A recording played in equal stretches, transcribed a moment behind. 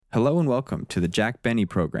Hello and welcome to the Jack Benny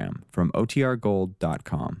program from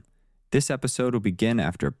OTRGold.com. This episode will begin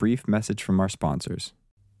after a brief message from our sponsors.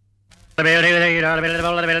 Sold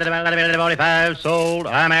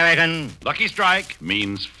American. Lucky Strike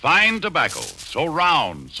means fine tobacco, so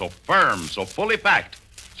round, so firm, so fully packed,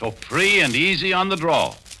 so free and easy on the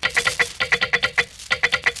draw.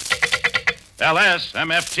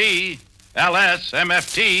 LSMFT,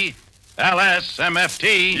 LSMFT,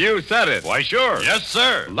 LSMFT. You said it. Why, sure. Yes,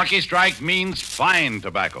 sir. Lucky Strike means fine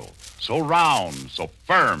tobacco, so round, so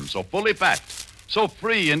firm, so fully packed, so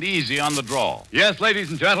free and easy on the draw. Yes,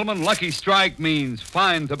 ladies and gentlemen, Lucky Strike means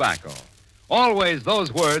fine tobacco. Always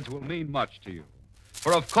those words will mean much to you.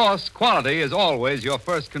 For, of course, quality is always your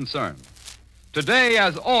first concern. Today,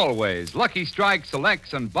 as always, Lucky Strike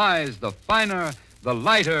selects and buys the finer, the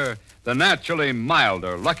lighter, the naturally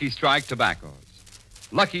milder Lucky Strike tobaccos.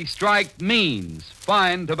 Lucky Strike means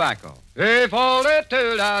fine tobacco. Sold American.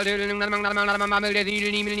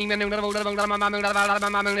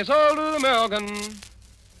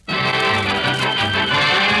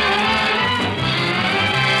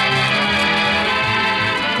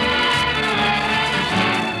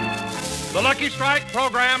 The Lucky Strike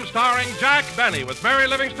program starring Jack Benny with Mary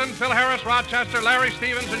Livingston, Phil Harris, Rochester, Larry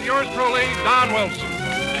Stevens, and yours truly, Don Wilson.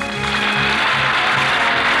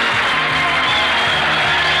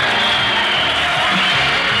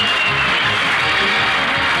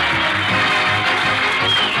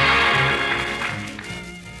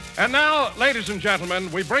 And now, ladies and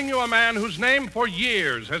gentlemen, we bring you a man whose name for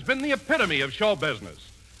years has been the epitome of show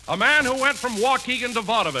business. A man who went from Waukegan to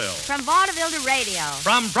vaudeville. From vaudeville to radio.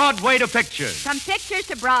 From Broadway to pictures. From pictures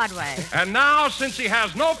to Broadway. And now, since he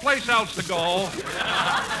has no place else to go,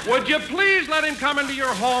 would you please let him come into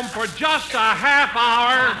your home for just a half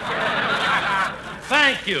hour?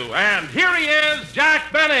 Thank you. And here he is,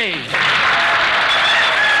 Jack Benny.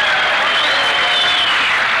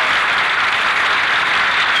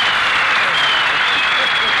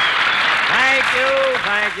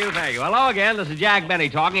 Thank you. Hello again, this is Jack Benny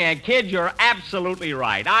talking, and kid, you're absolutely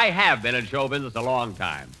right. I have been in show business a long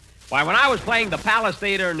time. Why, when I was playing the Palace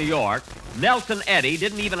Theater in New York, Nelson Eddy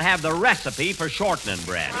didn't even have the recipe for shortening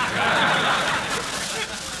bread.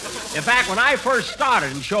 In fact, when I first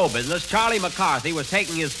started in show business, Charlie McCarthy was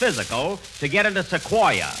taking his physical to get into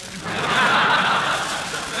Sequoia.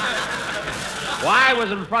 Why, I was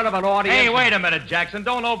in front of an audience... Hey, wait a minute, Jackson.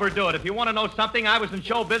 Don't overdo it. If you want to know something, I was in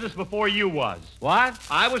show business before you was. What?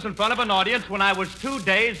 I was in front of an audience when I was 2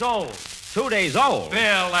 days old. 2 days old?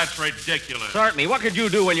 Bill, that's ridiculous. Certainly. What could you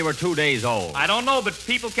do when you were 2 days old? I don't know, but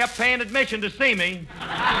people kept paying admission to see me.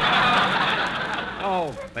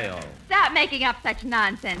 Oh, Phil. Stop making up such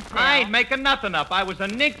nonsense, Phil. I ain't making nothing up. I was a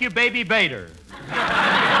nincubaby baiter.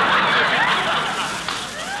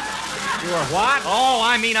 You were what? Oh,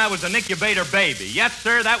 I mean I was an incubator baby. Yes,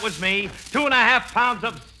 sir, that was me. 2.5 pounds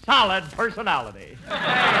of solid personality.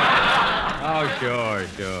 Oh, sure.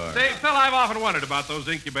 Say, Phil, I've often wondered about those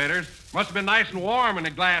incubators. Must have been nice and warm in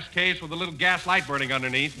a glass case with a little gas light burning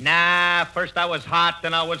underneath. Nah, first I was hot,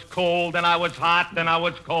 then I was cold, then I was hot, then I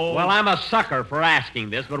was cold. Well, I'm a sucker for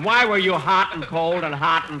asking this, but why were you hot and cold and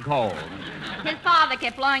hot and cold? His father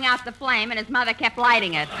kept blowing out the flame, and his mother kept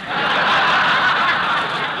lighting it.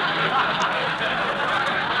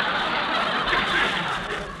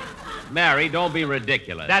 Mary, don't be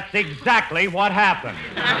ridiculous. That's exactly what happened.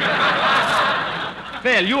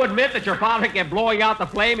 Phil, you admit that your father kept blowing out the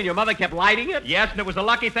flame and your mother kept lighting it? Yes, and it was a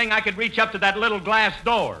lucky thing I could reach up to that little glass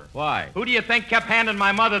door. Why? Who do you think kept handing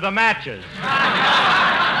my mother the matches?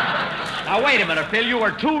 Now, wait a minute, Phil. You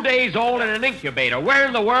were 2 days old in an incubator. Where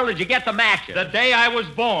in the world did you get the matches? The day I was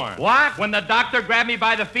born. What? When the doctor grabbed me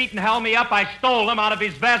by the feet and held me up, I stole them out of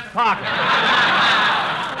his vest pocket.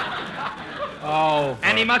 Oh.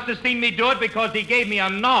 And he must have seen me do it because he gave me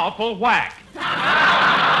an awful whack.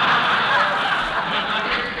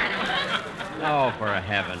 Oh, for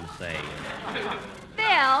heaven's sake.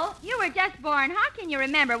 Phil, you were just born. How can you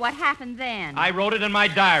remember what happened then? I wrote it in my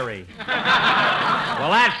diary.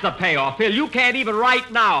 Well, that's the payoff. Phil, you can't even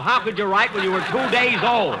write now. How could you write when you were 2 days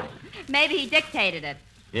old? Maybe he dictated it.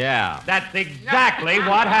 Yeah. That's exactly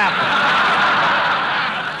what happened.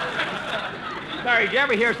 Mary, did you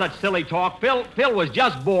ever hear such silly talk? Phil was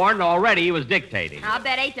just born and already he was dictating. I'll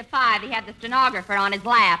bet 8 to 5 he had the stenographer on his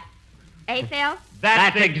lap. Eh, Phil?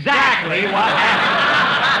 That's exactly what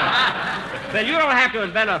happened. Phil, you don't have to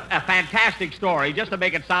invent a fantastic story just to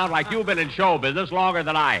make it sound like you've been in show business longer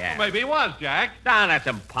than I have. Well, maybe he was, Jack. No, that's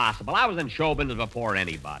impossible. I was in show business before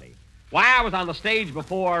anybody. Why, I was on the stage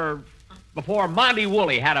before Monty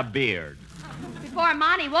Woolley had a beard. Before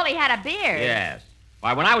Monty Woolley had a beard? Yes.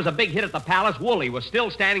 Why, when I was a big hit at the Palace, Wooly was still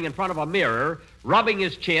standing in front of a mirror, rubbing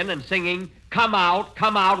his chin and singing, come out,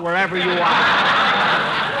 wherever you are.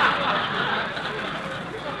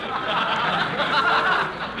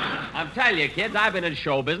 I'm telling you, kids, I've been in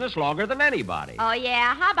show business longer than anybody. Oh,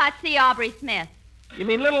 yeah? How about C. Aubrey Smith? You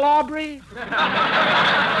mean little Aubrey?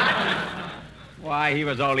 Why, he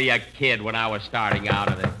was only a kid when I was starting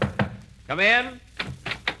out of it. Come in.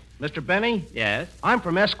 Mr. Benny? Yes? I'm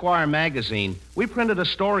from Esquire magazine. We printed a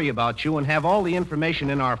story about you and have all the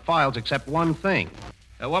information in our files except one thing.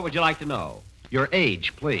 What would you like to know? Your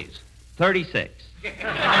age, please. 36.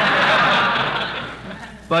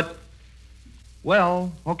 But,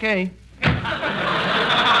 well, okay.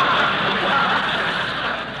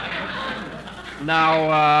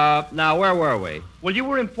 Now, where were we? Well, you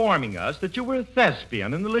were informing us that you were a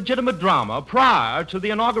thespian in the legitimate drama prior to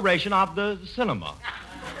the inauguration of the cinema.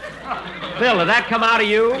 Phil, did that come out of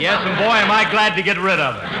you? Yes, and boy, am I glad to get rid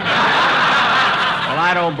of it. Well,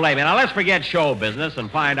 I don't blame you. Now, let's forget show business and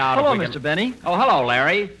find out Hello, if we can... Mr. Benny. Oh, hello,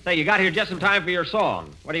 Larry. Say, you got here just in time for your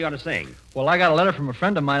song. What are you going to sing? Well, I got a letter from a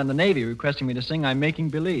friend of mine in the Navy requesting me to sing I'm Making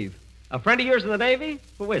Believe. A friend of yours in the Navy?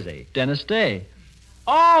 Who is he? Dennis Day.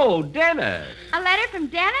 Oh, Dennis. A letter from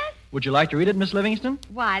Dennis? Would you like to read it, Miss Livingston?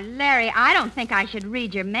 Why, Larry, I don't think I should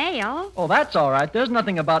read your mail. Oh, that's all right. There's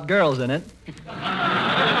nothing about girls in it.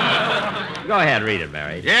 Go ahead, read it,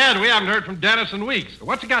 Mary. Yeah, we haven't heard from Dennis in weeks.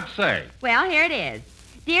 What's he got to say? Well, here it is.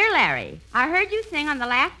 Dear Larry, I heard you sing on the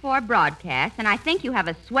last 4 broadcasts, and I think you have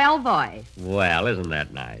a swell voice. Well, isn't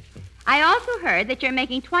that nice? I also heard that you're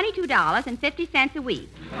making $22.50 a week,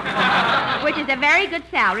 which is a very good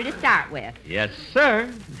salary to start with. Yes, sir.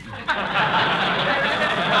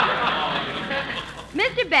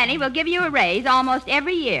 Mr. Benny will give you a raise almost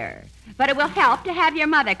every year, but it will help to have your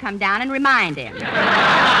mother come down and remind him.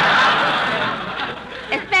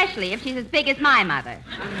 Especially if she's as big as my mother.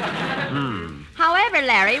 However,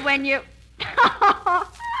 Larry, when you...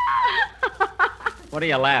 What are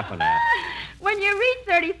you laughing at? When you reach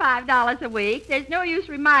 $35 a week, there's no use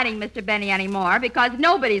reminding Mr. Benny anymore because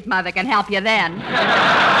nobody's mother can help you then.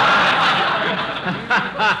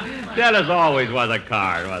 Dennis always was a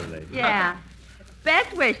card, wasn't he? Yeah.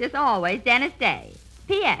 Best wishes always, Dennis Day.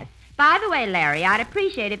 P.S. By the way, Larry, I'd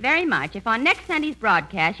appreciate it very much if on next Sunday's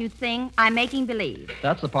broadcast you'd sing I'm Making Believe.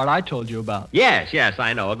 That's the part I told you about. Yes,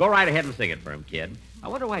 I know. Go right ahead and sing it for him, kid. I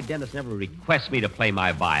wonder why Dennis never requests me to play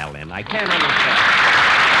my violin. I can't understand.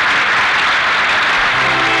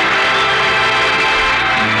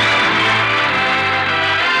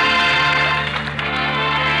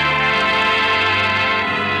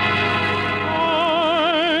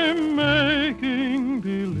 I'm making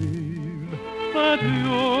believe that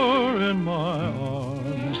you're in my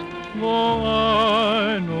arms, though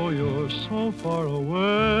I know you're so far away.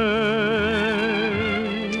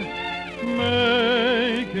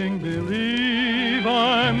 Making believe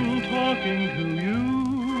I'm talking to you.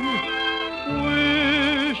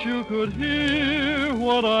 Wish you could hear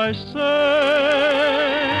what I say.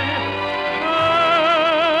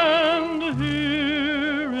 And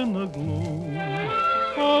here in the gloom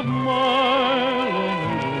of my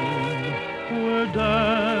lonely room, we're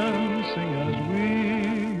dancing as we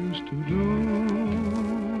used to do.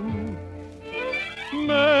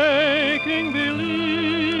 Making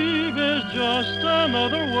believe is just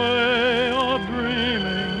another way of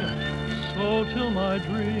dreaming, so till my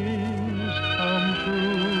dreams come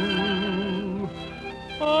true,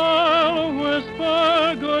 I'll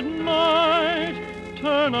whisper good night,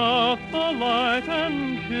 turn out the light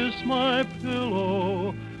and kiss my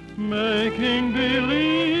pillow, making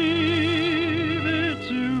believe it's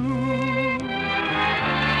you.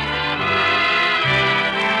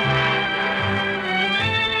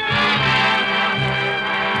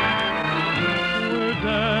 We're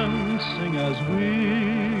dancing as we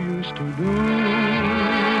used to do.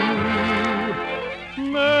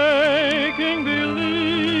 Making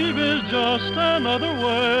believe is just another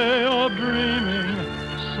way of dreaming,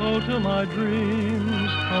 so till my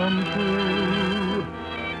dreams come true,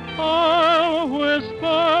 I'll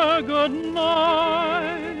whisper good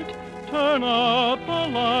night, turn out the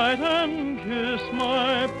light and kiss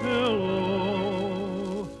my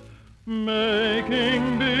pillow,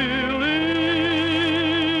 making believe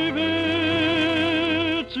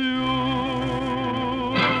it's you.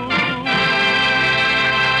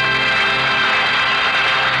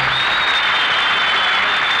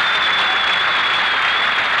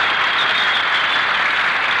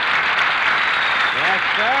 Yes,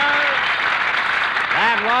 sir.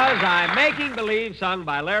 That was I'm Making Believe, sung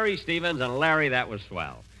by Larry Stevens, and Larry, that was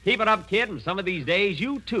swell. Keep it up, kid, and some of these days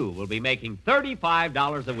you, too, will be making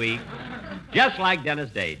 $35 a week just like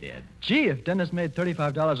Dennis Day did. Gee, if Dennis made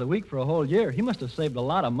 $35 a week for a whole year, he must have saved a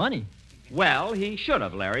lot of money. Well, he should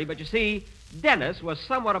have, Larry, but you see, Dennis was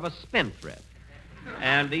somewhat of a spendthrift.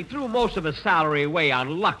 And he threw most of his salary away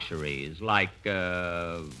on luxuries like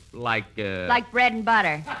bread and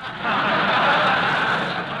butter.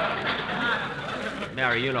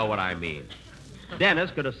 Mary, you know what I mean.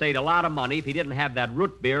 Dennis could have saved a lot of money if he didn't have that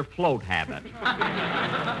root beer float habit.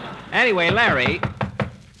 Anyway, Larry,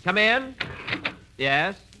 come in.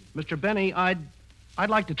 Yes? Mr. Benny, I'd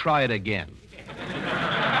like to try it again.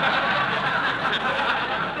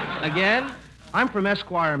 Again? I'm from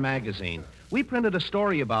Esquire magazine. We printed a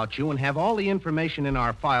story about you and have all the information in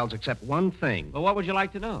our files except one thing. Well, what would you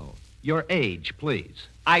like to know? Your age, please.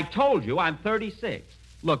 I told you I'm 36.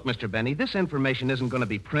 Look, Mr. Benny, this information isn't going to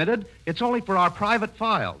be printed. It's only for our private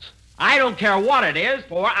files. I don't care what it is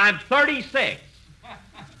for. I'm 36.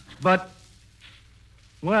 But,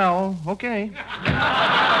 well, okay.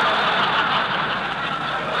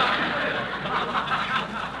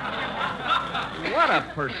 What a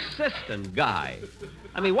persistent guy.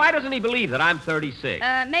 I mean, why doesn't he believe that I'm 36?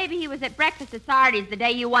 Maybe he was at breakfast at Sardi's the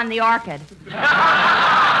day you won the orchid.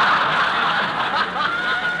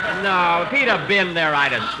 No, if he'd have been there,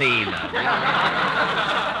 I'd have seen him.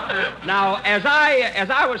 Now, as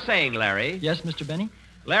I was saying, Larry. Yes, Mr. Benny?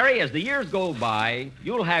 Larry, as the years go by,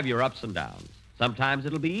 you'll have your ups and downs. Sometimes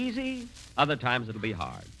it'll be easy, other times it'll be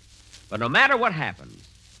hard. But no matter what happens,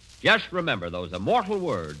 just remember those immortal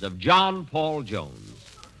words of John Paul Jones.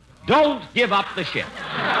 Don't give up the ship.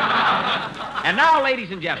 And now,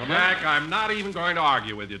 ladies and gentlemen... Jack, I'm not even going to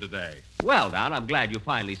argue with you today. Well, Don, I'm glad you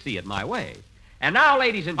finally see it my way. And now,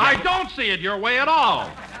 ladies and gentlemen... I don't see it your way at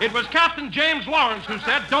all. It was Captain James Lawrence who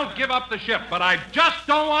said, don't give up the ship, but I just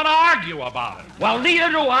don't want to argue about it. Well,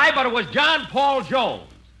 neither do I, but it was John Paul Jones.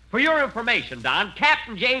 For your information, Don,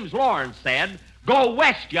 Captain James Lawrence said, go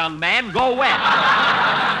west, young man, go west.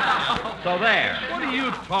 So there. What are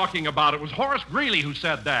you talking about? It was Horace Greeley who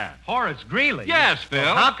said that. Horace Greeley? Yes, Phil.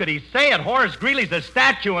 Well, how could he say it? Horace Greeley's a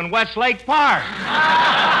statue in Westlake Park.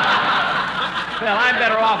 Phil, I'm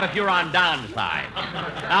better off if you're on Don's side.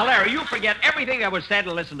 Now, Larry, you forget everything that was said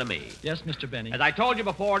and listen to me. Yes, Mr. Benny. As I told you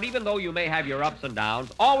before, and even though you may have your ups and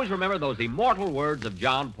downs, always remember those immortal words of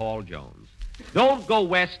John Paul Jones. Don't go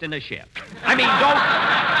west in a ship. I mean,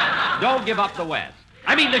 don't give up the west.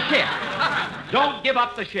 I mean, the ship. Don't give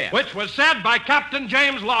up the ship. Which was said by Captain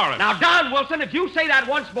James Lawrence. Now, Don Wilson, if you say that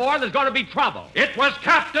once more, there's going to be trouble. It was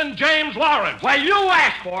Captain James Lawrence. Well, you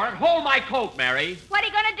asked for it. Hold my coat, Mary. What are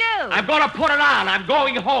you going to do? I'm going to put it on. I'm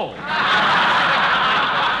going home.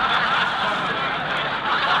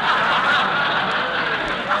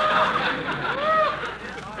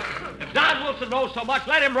 If Don Wilson knows so much,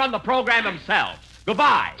 let him run the program himself.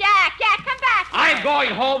 Goodbye. Jack, come back. I'm going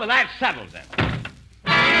home, and that settles it.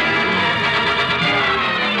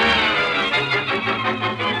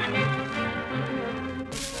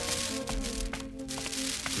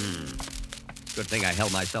 Good thing I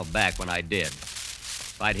held myself back when I did.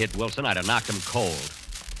 If I'd hit Wilson, I'd have knocked him cold.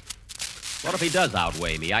 What if he does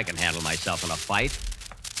outweigh me? I can handle myself in a fight.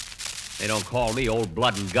 They don't call me Old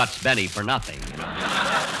Blood and Guts Benny for nothing, you know.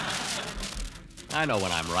 I know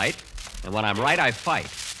when I'm right, and when I'm right, I fight.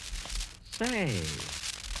 Say,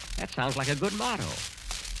 that sounds like a good motto.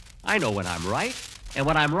 I know when I'm right, and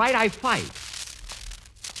when I'm right, I fight.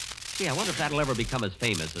 Gee, I wonder if that'll ever become as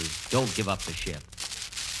famous as Don't Give Up the Ship.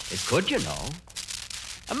 It could, you know.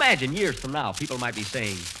 Imagine years from now, people might be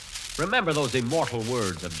saying, remember those immortal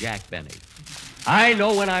words of Jack Benny. I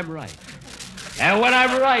know when I'm right. And when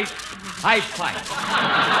I'm right, I fight.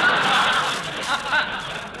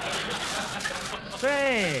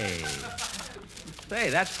 Say,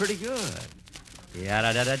 that's pretty good.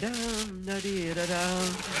 Ya-da-da-da-dum,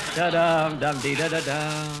 da-dee-da-dum, da-dum,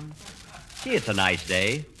 dum-dee-da-da-dum. Gee, it's a nice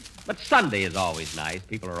day. But Sunday is always nice.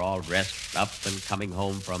 People are all dressed up and coming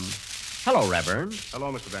home from... Hello, Reverend.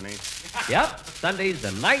 Hello, Mr. Benny. Yep, Sunday's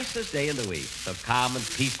the nicest day in the week. So calm and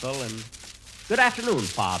peaceful and... Good afternoon,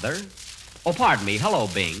 Father. Oh, pardon me. Hello,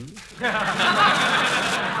 Bing.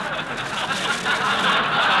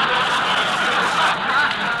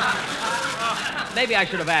 Maybe I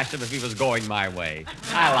should have asked him if he was going my way.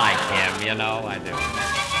 I like him, you know, I do.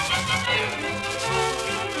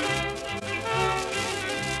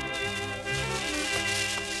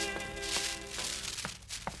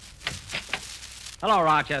 Hello,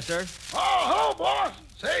 Rochester. Oh, hello, boss.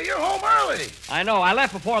 Say, you're home early. I know. I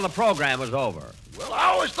left before the program was over. Well, I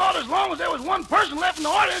always thought as long as there was one person left in the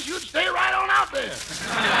audience, you'd stay right on out there.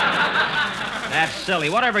 That's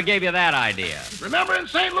silly. Whatever gave you that idea? Remember in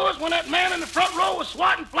St. Louis when that man in the front row was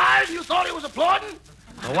swatting flies and you thought he was applauding?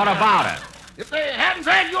 Well, what about it? If they hadn't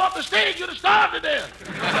dragged you off the stage, you'd have starved to death.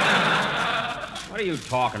 What are you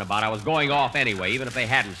talking about? I was going off anyway, even if they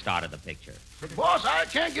hadn't started the picture. But, boss, I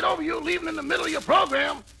can't get over you leaving in the middle of your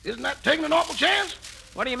program. Isn't that taking an awful chance?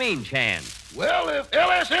 What do you mean, chance? Well, if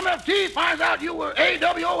LSMFT finds out you were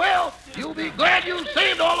AWOL, you'll be glad you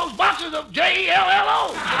saved all those boxes of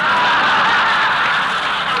JELLO.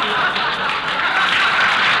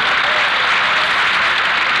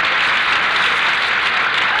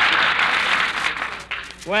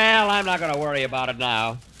 Well, I'm not going to worry about it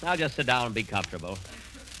now. I'll just sit down and be comfortable.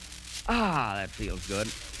 Ah, that feels good.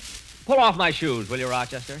 Pull off my shoes, will you,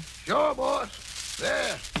 Rochester? Sure, boss.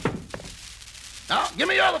 There. Now, give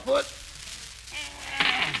me your other foot.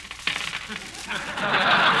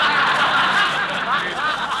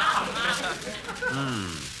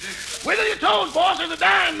 Wiggle your toes, boss. There's a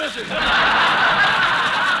dime missing.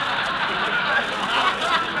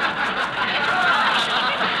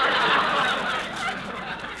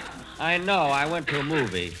 I know. I went to a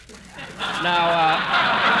movie. Now,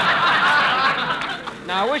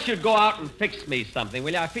 I wish you'd go out and fix me something,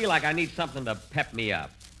 will you? I feel like I need something to pep me up.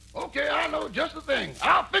 Okay, I know just the thing.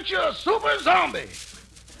 I'll fix you a super zombie.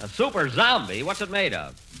 A super zombie? What's it made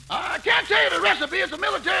of? I can't tell you the recipe. It's a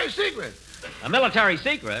military secret. A military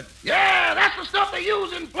secret? Yeah, that's the stuff they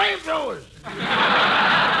use in flamethrowers.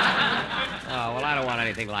 Oh, well, I don't want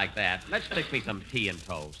anything like that. Let's fix me some tea and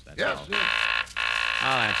toast. That's Yes, all. sir.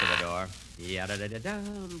 I'll answer the door.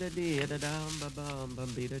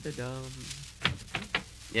 Yada-da-da-dum-da-dee-da-da-dum-bum-bee-da-da-dum.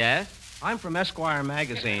 Yes? I'm from Esquire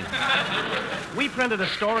magazine. We printed a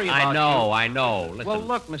story about I know. Listen. Well,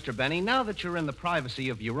 look, Mr. Benny, now that you're in the privacy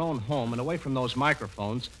of your own home and away from those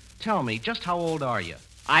microphones, tell me, just how old are you?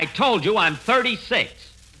 I told you I'm 36.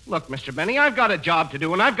 Look, Mr. Benny, I've got a job to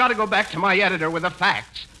do, and I've got to go back to my editor with the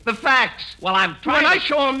facts. The facts. Well, I'm trying When to... I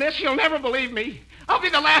show him this, you'll never believe me. I'll be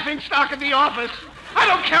the laughing stock of the office. I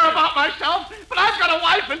don't care about myself, but I've got a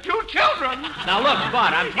wife and 2 children. Now, look,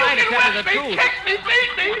 Bud, I'm trying to tell you the truth. Kick me,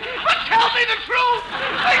 beat me, but tell me the truth.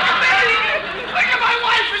 Think of me. Think of my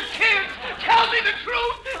wife and kids. Tell me the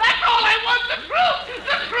truth. That's all I want, the truth.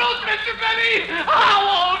 The truth, Mr. Benny. How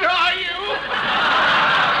old are you?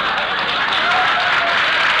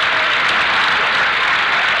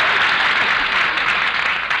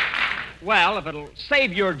 Well, if it'll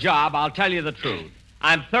save your job, I'll tell you the truth.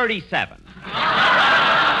 I'm 37.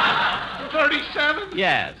 37?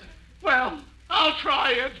 Yes. Well, I'll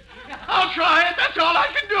try it. I'll try it. That's all I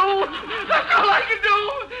can do. That's all I can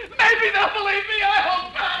do. Maybe they'll believe me. I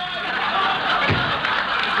hope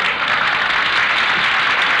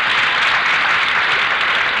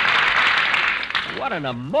What an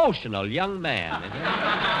emotional young man.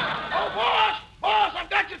 Oh, boss, I've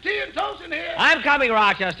got your tea and toast in here. I'm coming,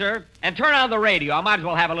 Rochester. And turn on the radio. I might as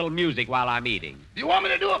well have a little music while I'm eating. You want me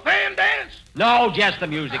to do a fan dance? No, just the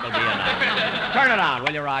music will be enough. Turn it on,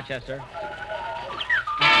 will you, Rochester?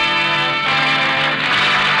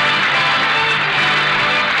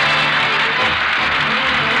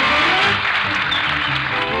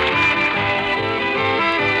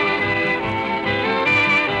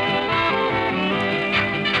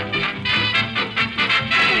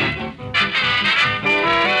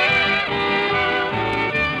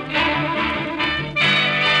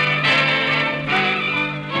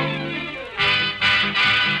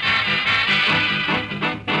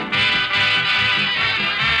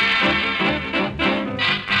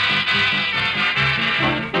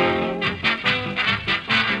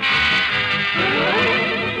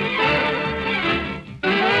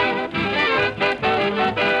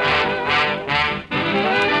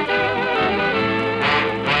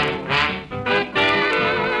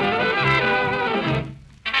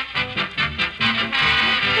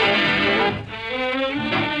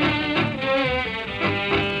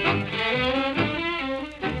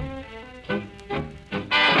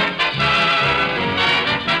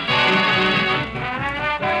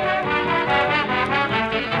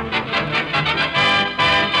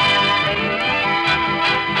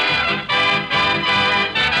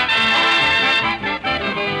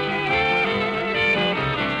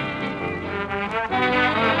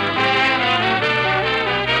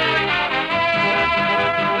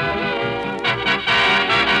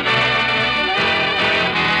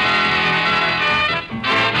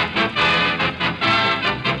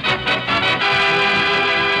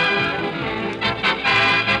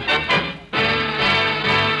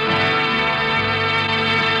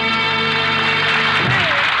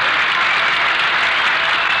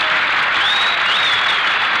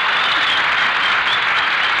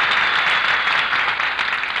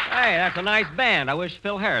 Hey, that's a nice band. I wish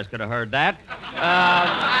Phil Harris could have heard that.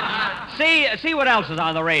 see what else is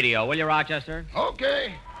on the radio, will you, Rochester?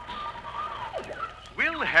 Okay.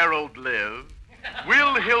 Will Harold live?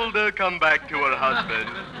 Will Hilda come back to her husband?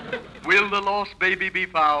 Will the lost baby be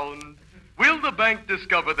found? Will the bank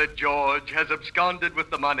discover that George has absconded with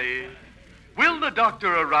the money? Will the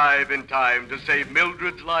doctor arrive in time to save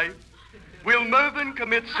Mildred's life? Will Mervyn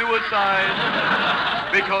commit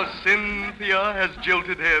suicide because Cynthia has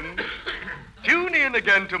jilted him? Tune in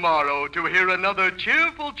again tomorrow to hear another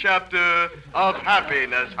cheerful chapter of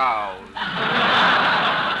Happiness House.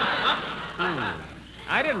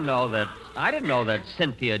 I didn't know that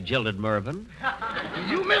Cynthia jilted Mervyn.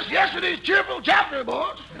 You missed yesterday's cheerful chapter,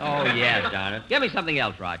 boss. Oh, yes, darn it. Give me something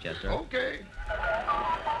else, Rochester. Okay.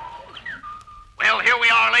 Well, here we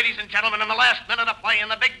are, ladies and gentlemen, in the last minute of play in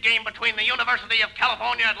the big game between the University of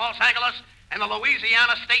California at Los Angeles and the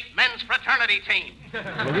Louisiana State Men's Fraternity Team.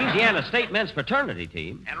 Louisiana State Men's Fraternity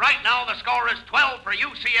Team? And right now the score is 12 for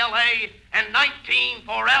UCLA and 19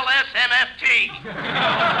 for LSMFT.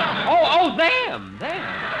 Oh, them.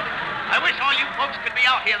 I wish all you folks could be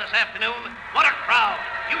out here this afternoon. What a crowd.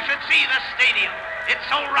 You should see this stadium. It's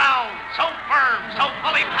so round, so firm, so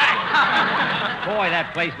fully packed. Boy,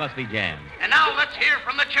 that place must be jammed. And now let's hear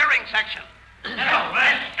from the cheering section.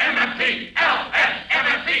 LSMFT,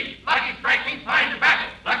 LSMFT. Lucky Strike means fine tobacco.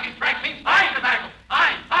 Lucky Strike means fine tobacco.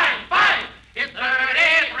 Fine, fine, fine. It's 33.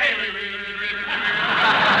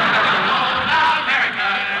 All America.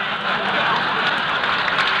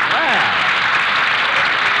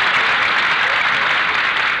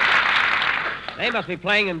 They must be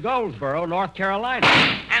playing in Goldsboro, North Carolina.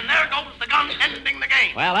 And there goes the gun ending the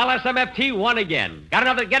game. Well, LSMFT won again. Get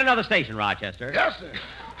another station, Rochester. Yes, sir.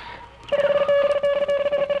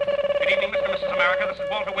 Good evening, Mr. and Mrs. America. This is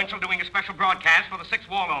Walter Winchell doing a special broadcast for the 6th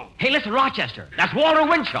War Loan. Hey, listen, Rochester. That's Walter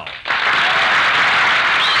Winchell.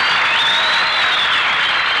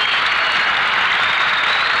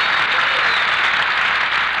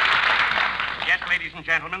 Yes, ladies and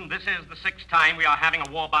gentlemen, this is the 6th time we are having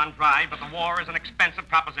a war bond drive, but the war is an expensive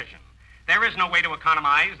proposition. There is no way to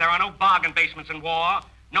economize. There are no bargain basements in war,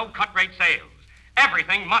 no cut-rate sales.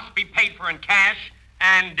 Everything must be paid for in cash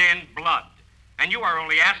and in blood. And you are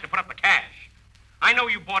only asked to put up the cash. I know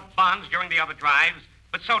you bought bonds during the other drives,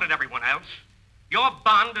 but so did everyone else. Your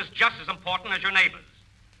bond is just as important as your neighbor's.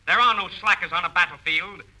 There are no slackers on a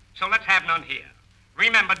battlefield, so let's have none here.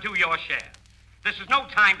 Remember, do your share. This is no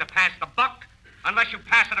time to pass the buck unless you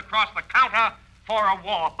pass it across the counter for a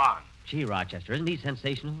war bond. Gee, Rochester, isn't he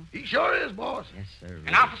sensational? He sure is, boss. Yes, sir.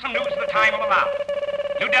 And now for some news the time will allow.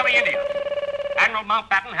 New Delhi, India. Admiral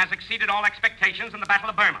Mountbatten has exceeded all expectations in the Battle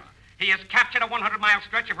of Burma. He has captured a 100-mile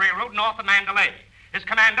stretch of railroad north of Mandalay. His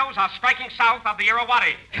commandos are striking south of the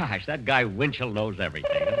Irrawaddy. Gosh, that guy Winchell knows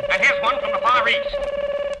everything. And here's one from the Far East.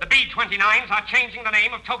 The B-29s are changing the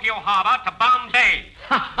name of Tokyo Harbor to Bombay.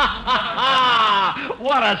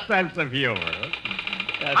 What a sense of humor.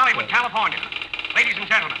 Hollywood, California. Ladies and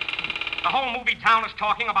gentlemen, the whole movie town is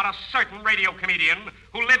talking about a certain radio comedian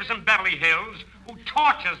who lives in Beverly Hills, who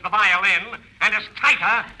tortures the violin and is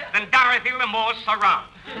tighter than Dorothy Lamour's sarong.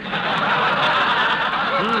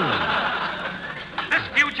 This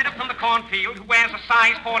fugitive from the cornfield who wears a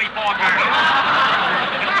size 44 girdle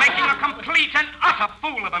is making a complete and utter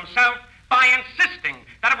fool of himself by insisting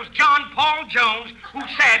that it was John Paul Jones who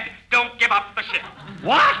said, "Don't give up the ship."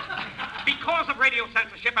 What? Because of radio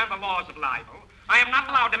censorship and the laws of libel, I am not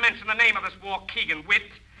allowed to mention the name of this Waukegan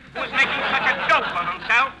wit who is making such a dope of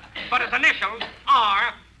himself, but his initials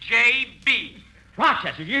are J.B.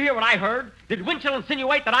 Rochester, did you hear what I heard? Did Winchell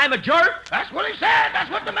insinuate that I'm a jerk? That's what he said.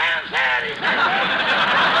 That's what the man said. He said.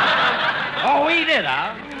 Oh, he did,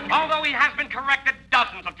 huh? Although he has been corrected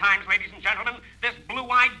dozens of times, ladies and gentlemen, this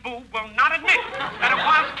blue-eyed boob will not admit that it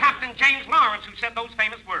was Captain James Lawrence who said those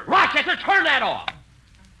famous words. Rochester, turn that off.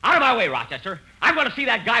 Out of my way, Rochester. I'm going to see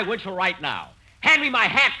that guy Winchell right now. Hand me my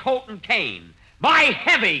hat, coat, and cane. My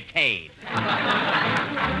heavy cane.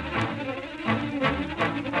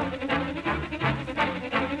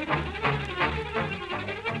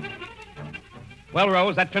 Well,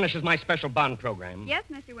 Rose, that finishes my special bond program. Yes,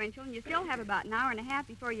 Mr. Winchell, and you still have about an hour and a half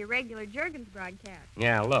before your regular Juergens broadcast.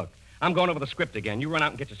 Yeah, look. I'm going over the script again. You run out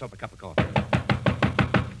and get yourself a cup of coffee.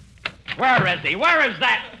 Where is he? Where is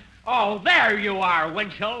that? Oh, there you are,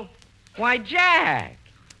 Winchell. Why, Jack.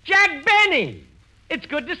 Jack Benny. It's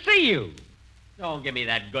good to see you. Don't give me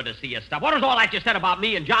that good to see you stuff. What is all that you said about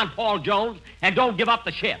me and John Paul Jones and don't give up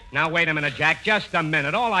the ship? Now, wait a minute, Jack. Just a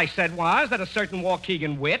minute. All I said was that a certain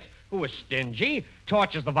Waukegan wit, who is stingy,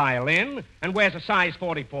 tortures the violin, and wears a size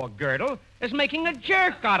 44 girdle, is making a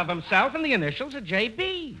jerk out of himself, and the initials are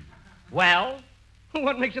J.B. Well?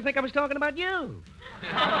 What makes you think I was talking about you?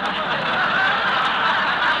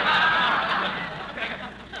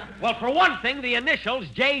 Well, for one thing, the initials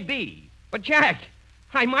J.B. But, Jack,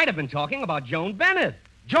 I might have been talking about Joan Bennett.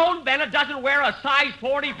 Joan Bennett doesn't wear a size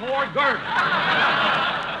 44 girdle.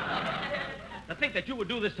 To think that you would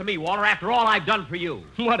do this to me, Walter, after all I've done for you.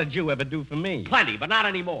 What did you ever do for me? Plenty, but not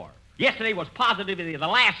anymore. Yesterday was positively the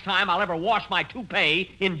last time I'll ever wash my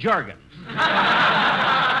toupee in Jergens.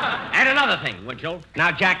 And another thing, Winchell.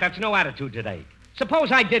 Now, Jack, that's no attitude today.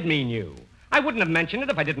 Suppose I did mean you. I wouldn't have mentioned it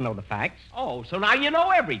if I didn't know the facts. Oh, so now you know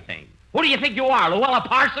everything. Who do you think you are, Luella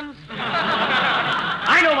Parsons?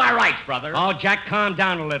 I know my rights, brother. Oh, Jack, calm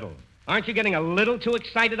down a little. Aren't you getting a little too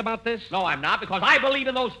excited about this? No, I'm not, because I believe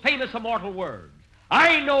in those famous immortal words.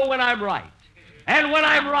 I know when I'm right. And when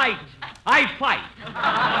I'm right, I fight.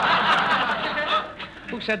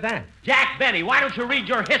 Who said that? Jack Benny. Why don't you read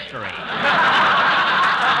your history?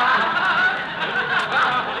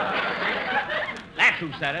 That's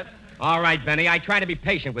who said it. All right, Benny, I try to be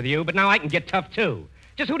patient with you, but now I can get tough, too.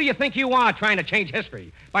 Just who do you think you are trying to change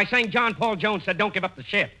history by saying John Paul Jones said don't give up the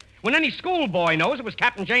ship, when any schoolboy knows it was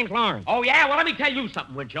Captain James Lawrence? Oh, yeah? Well, let me tell you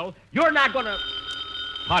something, Winchell. You're not going to...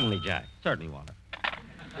 Pardon me, Jack. Certainly, Walter.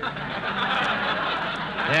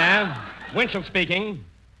 Yeah? Winchell speaking.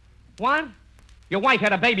 What? Your wife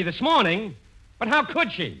had a baby this morning? But how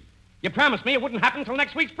could she? You promised me it wouldn't happen until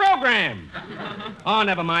next week's program. Oh,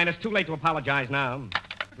 never mind. It's too late to apologize now.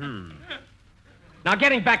 Now,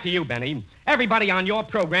 getting back to you, Benny, everybody on your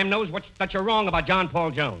program knows that you're wrong about John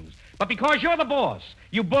Paul Jones. But because you're the boss,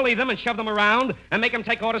 you bully them and shove them around and make them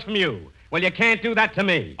take orders from you. Well, you can't do that to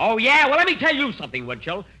me. Oh, yeah? Well, let me tell you something,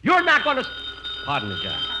 Winchell. You're not going to... Pardon me,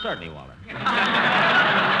 Jack. Certainly, Walter.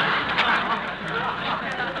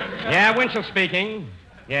 Yeah, Winchell speaking.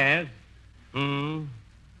 Yes.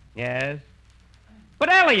 Yes. But,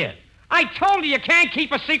 Elliot, I told you can't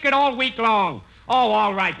keep a secret all week long. Oh,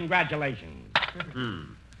 all right. Congratulations.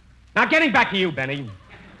 Now, getting back to you, Benny.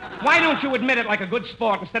 Why don't you admit it like a good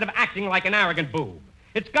sport instead of acting like an arrogant boob?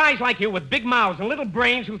 It's guys like you with big mouths and little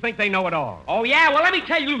brains who think they know it all. Oh, yeah? Well, let me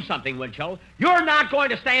tell you something, Winchell. You're not going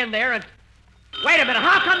to stand there and... Wait a minute.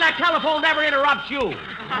 How come that telephone never interrupts you?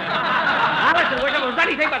 Now, listen, Winchell, if there's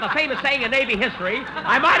anything but the famous saying in Navy history,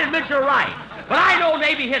 I might admit you're right. But I know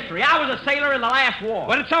Navy history. I was a sailor in the last war.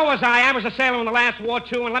 Well, so was I. I was a sailor in the last war,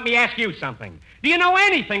 too, and let me ask you something. Do you know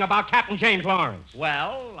anything about Captain James Lawrence?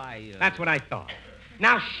 Well, That's what I thought.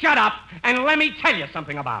 Now, shut up and let me tell you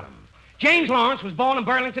something about him. James Lawrence was born in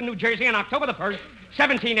Burlington, New Jersey on October the 1st,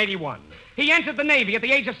 1781. He entered the Navy at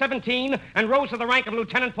the age of 17 and rose to the rank of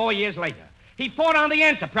lieutenant 4 years later. He fought on the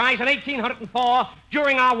Enterprise in 1804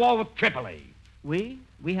 during our war with Tripoli. We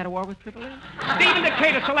had a war with Tripoli? Stephen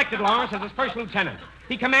Decatur selected Lawrence as his first lieutenant.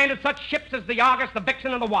 He commanded such ships as the Argus, the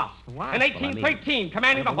Vixen, and the Wasp. In 1813,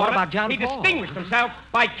 commanding the what Hornet, about John he Paul? Distinguished himself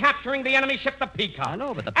by capturing the enemy ship, the Peacock. I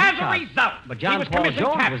know, but the As Peacock... a result, But John he was Paul commissioned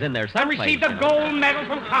Jones captain was in there and someplace, received a you know. gold medal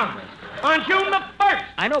from Congress. On June the 1st,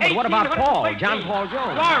 I know, but what about Paul, 1813, John Paul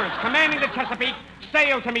Jones? Lawrence, commanding the Chesapeake,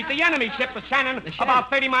 sailed to meet the enemy ship, the Shannon, about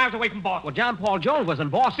 30 miles away from Boston. Well, John Paul Jones was in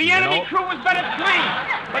Boston, The enemy you know. crew was better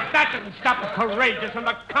trained, but that didn't stop the courageous and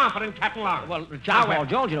the confident Captain Lawrence. Well, John Paul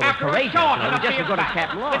Jones, you know, was after courageous. A short You know, and a just as fierce good as battle,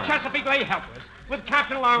 Captain Lawrence. The Chesapeake lay helpless, with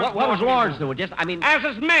Captain Lawrence... What was walking Lawrence through. doing? As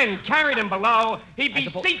his men carried him below, he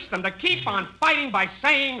beseeched them to keep on fighting by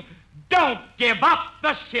saying, "Don't give up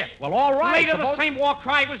the ship." Well, all right. Later, the same war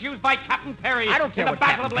cry was used by Captain Perry I don't care in the what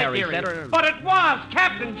Battle Captain of Lake Perry Erie. said, or- But it was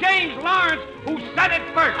Captain James Lawrence who said it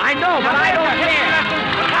first. I know, but I don't care.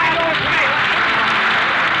 I don't care.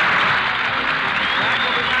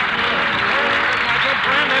 My good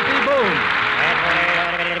friend, F.E. Boone.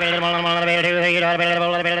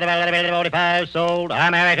 Sold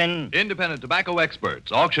American. Independent tobacco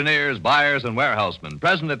experts, auctioneers, buyers, and warehousemen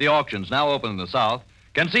present at the auctions now open in the South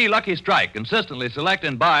can see Lucky Strike consistently select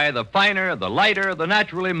and buy the finer, the lighter, the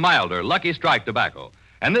naturally milder Lucky Strike tobacco.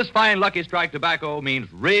 And this fine Lucky Strike tobacco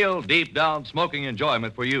means real deep-down smoking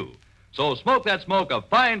enjoyment for you. So smoke that smoke of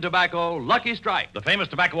fine tobacco, Lucky Strike. The famous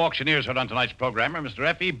tobacco auctioneers heard on tonight's program are Mr.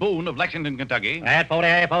 F.E. Boone of Lexington, Kentucky. At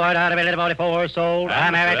 44 sold And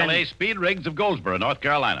American. Mr. L.A. Speed Riggs of Goldsboro, North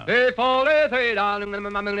Carolina.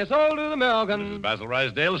 $43 sold to the American. This is Basil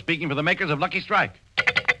Rysdale speaking for the makers of Lucky Strike.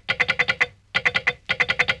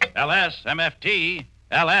 LSMFT,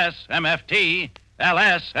 LSMFT,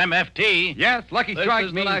 LSMFT. Yes, Lucky Strike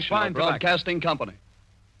is the means National fine Broadcasting Company.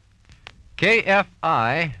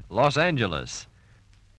 KFI, Los Angeles.